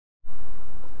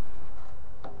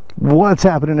What's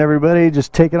happening, everybody?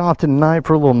 Just taking off tonight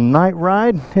for a little night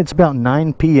ride. It's about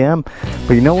 9 p.m.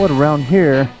 But you know what? Around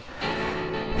here,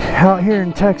 out here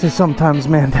in Texas, sometimes,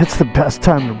 man, that's the best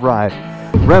time to ride.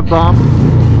 Rev Bomb,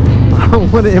 I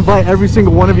want to invite every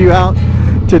single one of you out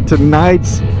to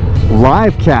tonight's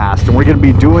Livecast, and we're going to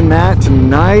be doing that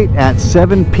tonight at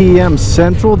 7 p.m.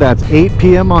 Central. That's 8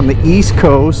 p.m. on the East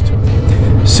Coast,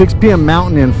 6 p.m.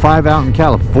 Mountain, and 5 out in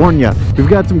California. We've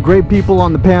got some great people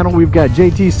on the panel. We've got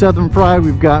JT Southern Fried,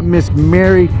 we've got Miss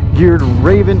Mary Geared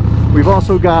Raven, we've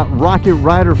also got Rocket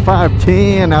Rider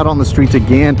 510 out on the streets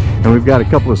again, and we've got a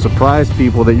couple of surprise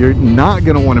people that you're not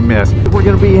going to want to miss. We're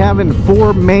going to be having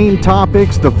 4 main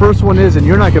topics. The first one is, and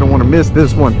you're not going to want to miss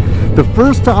this one, the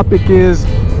first topic is,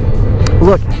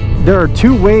 look, there are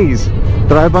 2 ways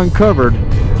that I've uncovered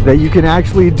that you can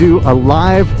actually do a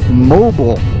live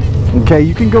mobile. Okay,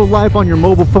 you can go live on your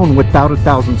mobile phone without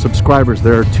 1,000 subscribers.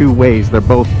 There are 2 ways. They're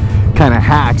both kind of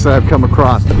hacks that I've come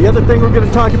across. The other thing we're going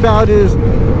to talk about is,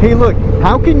 hey, look,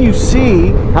 how can you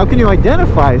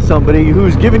identify somebody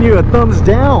who's giving you a thumbs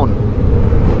down?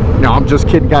 No, I'm just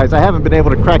kidding, guys. I haven't been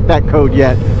able to crack that code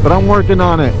yet, but I'm working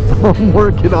on it. I'm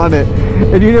working on it.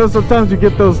 And you know, sometimes you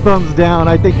get those thumbs down.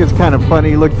 I think it's kind of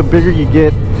funny. Look, the bigger you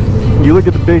get, you look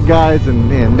at the big guys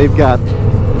and they've got,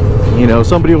 you know,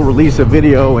 somebody will release a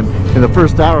video and in the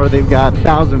first hour they've got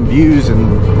 1,000 views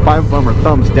and 5 of them are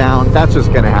thumbs down. That's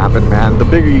just going to happen, man. The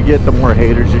bigger you get, the more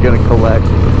haters you're going to collect.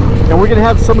 And we're going to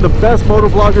have some of the best moto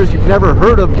vloggers you've never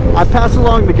heard of. I pass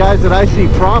along the guys that I see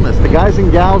promise, the guys and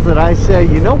gals that I say,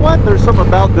 you know what, there's something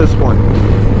about this one.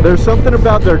 There's something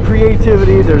about their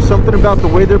creativity. There's something about the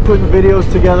way they're putting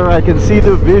videos together. I can see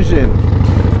the vision.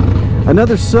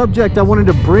 Another subject I wanted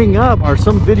to bring up are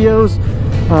some videos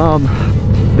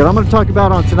that I'm going to talk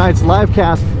about on tonight's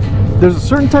Livecast. There's a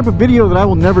certain type of video that I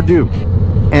will never do,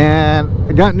 and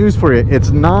I got news for you.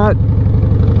 It's not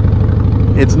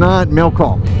mail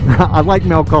call. I like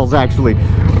mail calls, actually,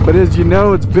 but as you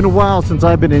know, it's been a while since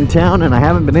I've been in town and I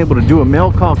haven't been able to do a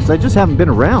mail call because I just haven't been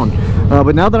around.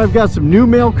 But now that I've got some new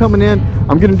mail coming in,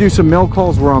 I'm going to do some mail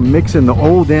calls where I'm mixing the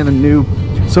old and the new.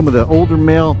 Some of the older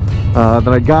mail that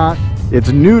I got, it's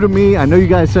new to me. I know you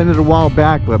guys sent it a while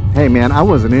back, but hey, man, I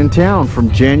wasn't in town from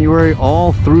January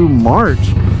all through March.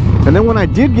 And then when I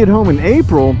did get home in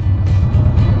April,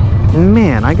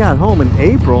 man, I got home in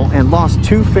April and lost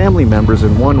 2 family members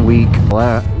in 1 week.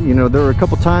 You know, there were a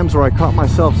couple times where I caught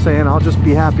myself saying, I'll just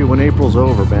be happy when April's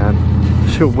over, man.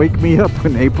 She'll wake me up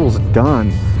when April's done.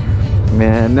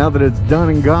 Man, now that it's done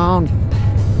and gone,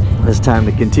 it's time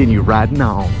to continue riding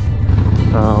on.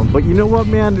 But you know what,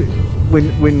 man?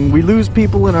 When we lose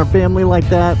people in our family like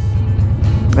that,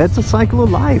 that's a cycle of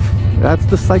life. That's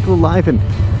the cycle of life, and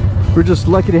we're just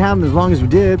lucky to have them as long as we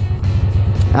did.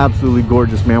 Absolutely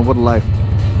gorgeous, man. What a life.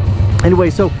 Anyway,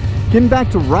 so getting back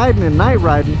to riding and night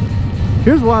riding,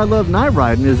 here's why I love night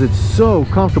riding, is it's so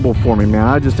comfortable for me, man.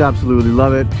 I just absolutely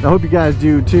love it. I hope you guys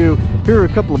do too. Here are a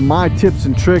couple of my tips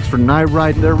and tricks for night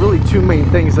riding. There are really 2 main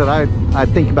things that I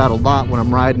think about a lot when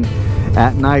I'm riding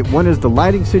at night. One is the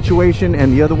lighting situation,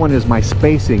 and the other one is my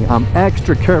spacing. I'm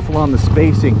extra careful on the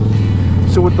spacing.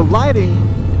 So with the lighting,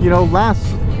 you know,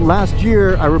 last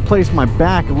year I replaced my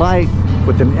back light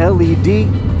with an LED,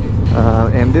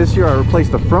 and this year I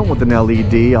replaced the front with an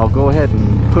LED. I'll go ahead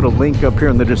and put a link up here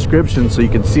in the description so you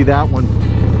can see that one.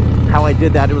 How I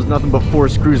did that, it was nothing but 4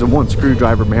 screws and 1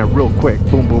 screwdriver, man, real quick.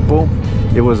 Boom, boom, boom.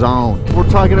 It was on. We're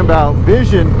talking about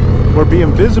vision or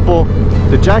being visible.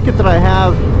 The jacket that I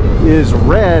have is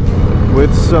red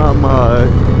with some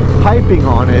piping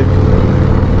on it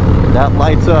that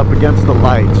lights up against the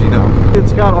lights, you know.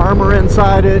 It's got armor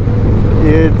inside it.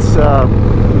 It's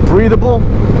breathable,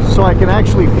 so I can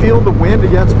actually feel the wind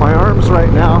against my arms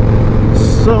right now.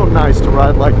 So nice to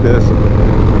ride like this.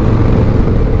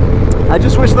 I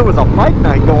just wish there was a bike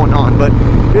night going on, but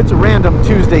it's a random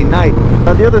Tuesday night.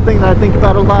 The other thing that I think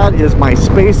about a lot is my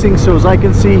spacing. So as I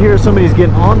can see here, somebody's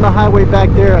getting on the highway back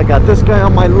there. I got this guy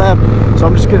on my left, so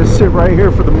I'm just going to sit right here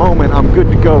for the moment. I'm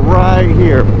good to go right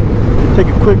here. Take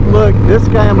a quick look. This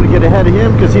guy, I'm going to get ahead of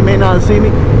him because he may not see me.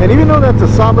 And even though that's a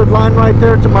solid line right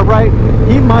there to my right,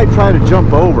 he might try to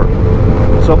jump over.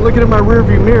 So I'm looking at my rear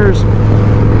view mirrors.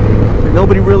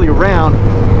 Nobody really around.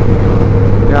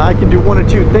 Now I can do 1 or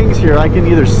 2 things here. I can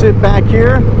either sit back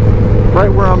here, right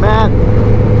where I'm at.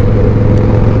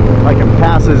 I can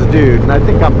pass this dude, and I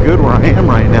think I'm good where I am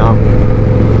right now.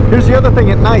 Here's the other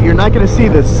thing at night. You're not going to see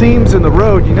the seams in the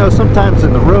road. You know, sometimes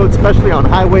in the road, especially on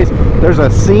highways, there's a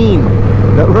seam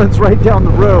that runs right down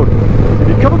the road. If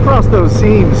you come across those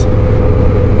seams,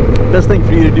 best thing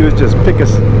for you to do is just pick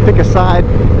a side,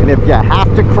 and if you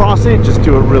have to cross it, just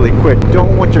do it really quick.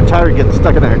 Don't want your tire getting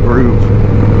stuck in that groove.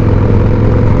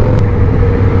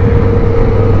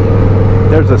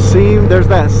 there's a seam, there's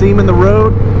that seam in the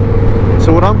road.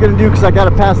 So what I'm gonna do, because I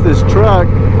gotta pass this truck,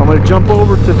 I'm gonna jump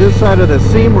over to this side of the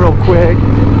seam real quick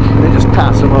and then just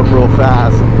pass them up real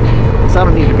fast. Because I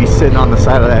don't need to be sitting on the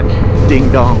side of that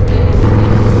ding dong.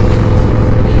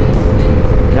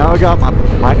 Now I got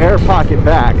my air pocket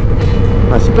back,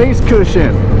 my space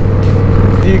cushion.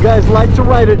 Do you guys like to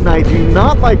ride at night? Do you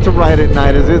not like to ride at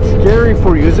night? Is it scary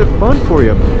for you? Is it fun for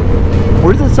you?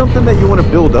 Or is it something that you want to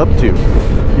build up to?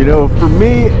 You know, for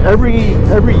me,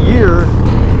 every year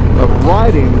of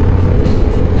riding,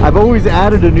 I've always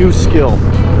added a new skill.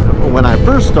 When I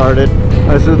first started,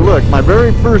 I said, look, my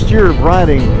very first year of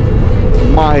riding,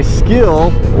 my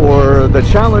skill or the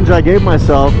challenge I gave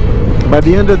myself, by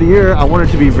the end of the year, I wanted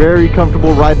to be very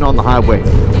comfortable riding on the highway.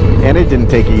 And it didn't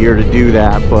take a year to do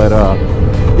that, but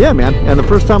yeah, man. And the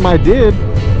first time I did,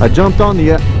 I jumped on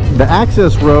the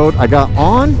access road, I got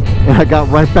on, and I got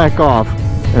right back off.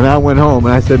 And I went home,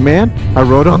 and I said, man, I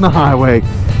rode on the highway.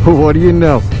 What do you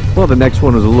know? Well, the next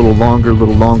one was a little longer,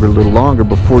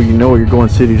 before you know it, you're going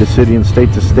city to city and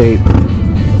state to state.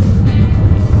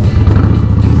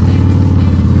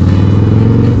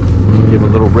 Give a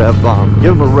little rev bomb.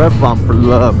 Give them a rev bomb for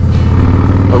love.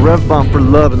 A rev bomb for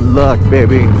love and luck,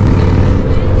 baby.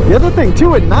 The other thing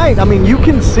too, at night, I mean, you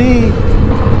can see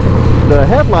the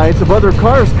headlights of other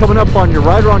cars coming up on your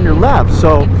right or on your left.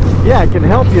 So yeah, it can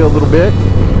help you a little bit.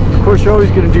 Of course, you're always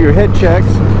going to do your head checks.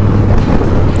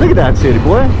 Look at that city,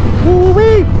 boy.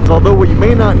 Woo-wee. Although what you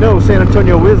may not know, San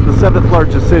Antonio is the 7th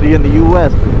largest city in the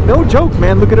U.S. No joke,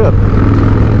 man. Look it up.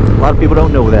 A lot of people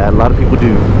don't know that. A lot of people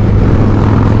do.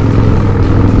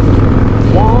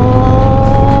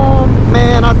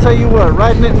 Man, I'll tell you what,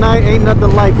 riding at night ain't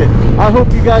nothing like it. I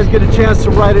hope you guys get a chance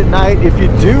to ride at night. If you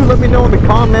do, let me know in the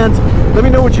comments. Let me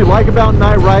know what you like about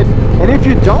night riding. And if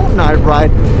you don't night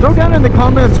ride, throw down in the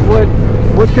comments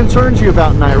what concerns you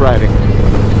about night riding.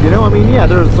 You know, I mean, yeah,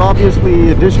 there's obviously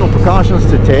additional precautions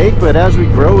to take, but as we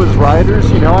grow as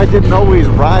riders, you know, I didn't always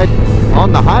ride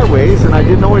on the highways, and I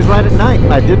didn't always ride at night.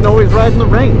 I didn't always ride in the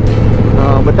rain.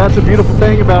 But that's a beautiful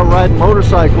thing about riding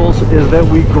motorcycles, is that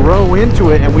we grow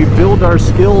into it and we build our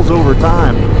skills over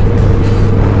time.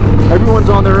 Everyone's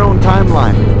on their own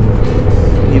timeline.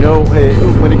 You know,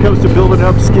 when it comes to building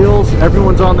up skills,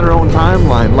 everyone's on their own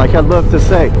timeline. Like I love to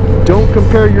say, don't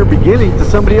compare your beginning to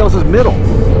somebody else's middle.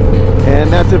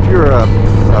 And that's if you're a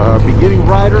beginning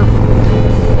rider.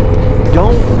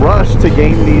 Don't rush to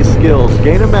gain these skills.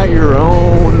 Gain them at your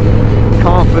own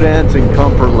confidence and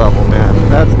comfort level, man.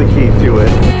 That's the key to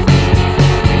it.